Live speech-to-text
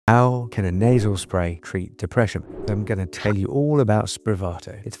How can a nasal spray treat depression? I'm going to tell you all about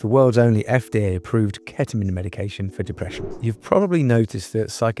Spravato. It's the world's only FDA-approved ketamine medication for depression. You've probably noticed that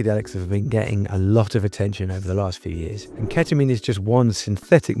psychedelics have been getting a lot of attention over the last few years, and ketamine is just one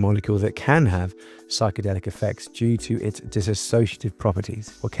synthetic molecule that can have psychedelic effects due to its dissociative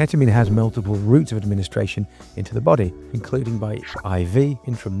properties. Well, ketamine has multiple routes of administration into the body, including by IV,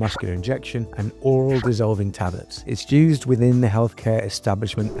 intramuscular injection, and oral dissolving tablets. It's used within the healthcare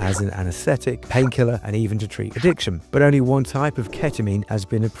establishment as an anesthetic, painkiller, and even to treat addiction. But only one type of ketamine has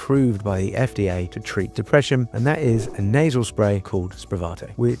been approved by the FDA to treat depression, and that is a nasal spray called Spravato,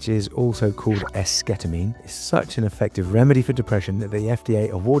 which is also called esketamine. It's such an effective remedy for depression that the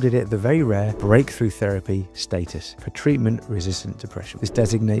FDA awarded it the very rare breakthrough therapy status for treatment-resistant depression. This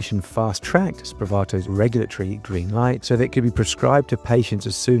designation fast-tracked Spravato's regulatory green light so that it could be prescribed to patients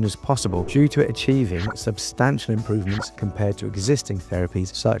as soon as possible due to it achieving substantial improvements compared to existing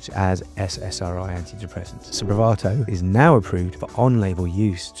therapies such as SSRI antidepressants. Spravato is now approved for on-label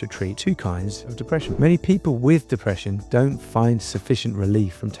use to treat two kinds of depression. Many people with depression don't find sufficient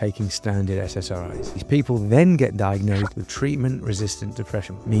relief from taking standard SSRIs. These people then get diagnosed with treatment-resistant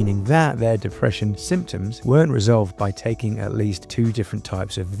depression, meaning that their depression symptoms weren't resolved by taking at least two different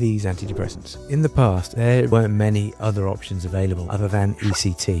types of these antidepressants. In the past, there weren't many other options available other than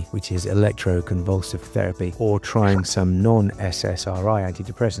ECT, which is electroconvulsive therapy, or trying some non-SSRI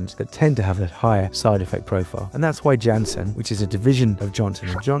antidepressants that tend to have a higher side effect profile. And that's why Janssen, which is a division of Johnson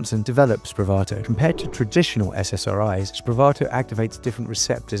 & Johnson, developed Spravato. Compared to traditional SSRIs, Spravato activates different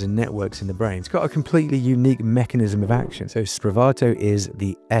receptors and networks in the brain. It's got a completely unique mechanism of action. So Spravato is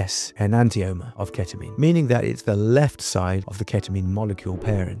the S enantiomer of ketamine, meaning that it's the left side of the ketamine molecule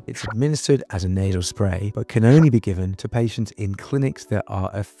pairing. It's administered as a nasal spray, but can only be given to patients in clinics that are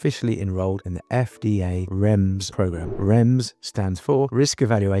officially enrolled in the FDA REMS program. REMS stands for Risk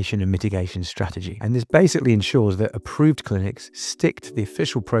Evaluation and Mitigation Strategy, and this basically ensures that approved clinics stick to the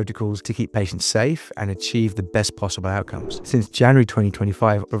official protocols to keep patients safe and achieve the best possible outcomes. Since January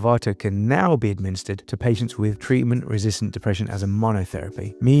 2025, Spravato can now be administered to patients with treatment-resistant depression as a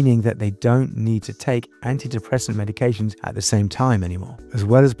monotherapy, meaning that they don't need to take antidepressant medications at the same time anymore. As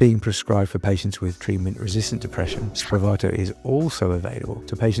well as being prescribed for patients with treatment-resistant depression, Spravato is also available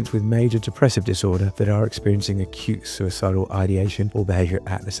to patients with major depressive disorder that are experiencing acute suicidal ideation or behavior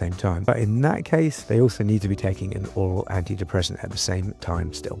at the same time. But in that case, they also need to be taking an oral antidepressant at the same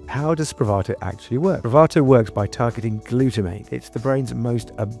time still. How does Spravato actually work? Spravato works by targeting glutamate. It's the brain's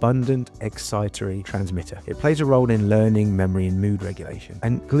most abundant excitatory transmitter. It plays a role in learning, memory, and mood regulation.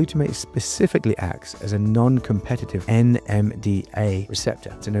 And glutamate specifically acts as a non-competitive NMDA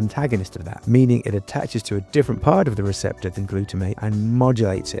receptor. It's an antagonist of that, meaning it attaches to a different part of the receptor than glutamate and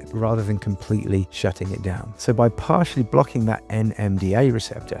modulates it rather than completely shutting it down. So by partially blocking that NMDA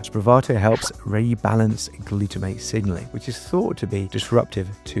receptor, Spravato helps rebalance glutamate signaling, which is thought to be disruptive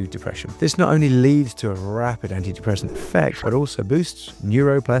to depression. This not only leads to a rapid antidepressant effect, but also boosts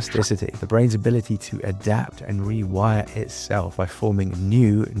neuroplasticity, the brain's ability to adapt and rewire itself by forming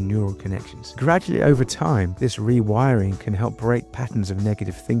new neural connections. Gradually over time, this rewiring can help break patterns of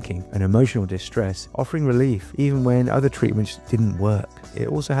negative thinking and emotional distress, offering relief even when other treatments didn't work. It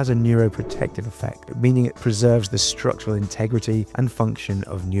also has a neuroprotective effect, meaning it preserves the structural integrity and function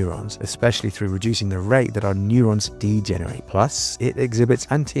of neurons, especially through reducing the rate that our neurons degenerate. Plus, it exhibits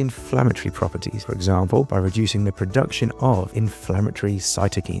anti-inflammatory properties, for example, by reducing the production of inflammatory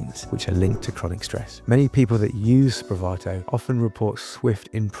cytokines, which are linked to chronic stress. Many people that use Spravato often report swift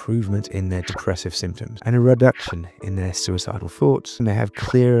improvement in their depressive symptoms and a reduction in their suicidal thoughts, and they have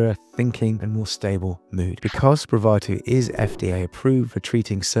clearer thinking and more stable mood. Because Spravato is FDA approved for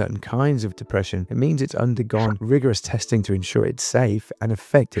treating certain kinds of depression, it means it's undergone rigorous testing to ensure it's safe and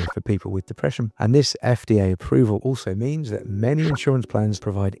effective for people with depression. And this FDA approval also means that many insurance plans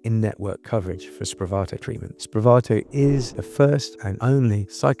provide in-network coverage for Spravato treatment. Spravato is the first and only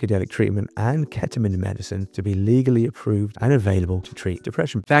psychedelic treatment and ketamine medicine to be legally approved and available to treat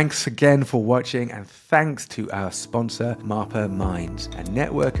depression. Thanks again for watching, and thanks to our sponsor, Marpa Minds, a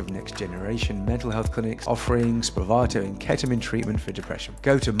network of next-generation mental health clinics offering Spravato and ketamine treatment for depression.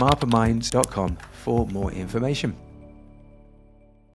 Go to marpaminds.com for more information.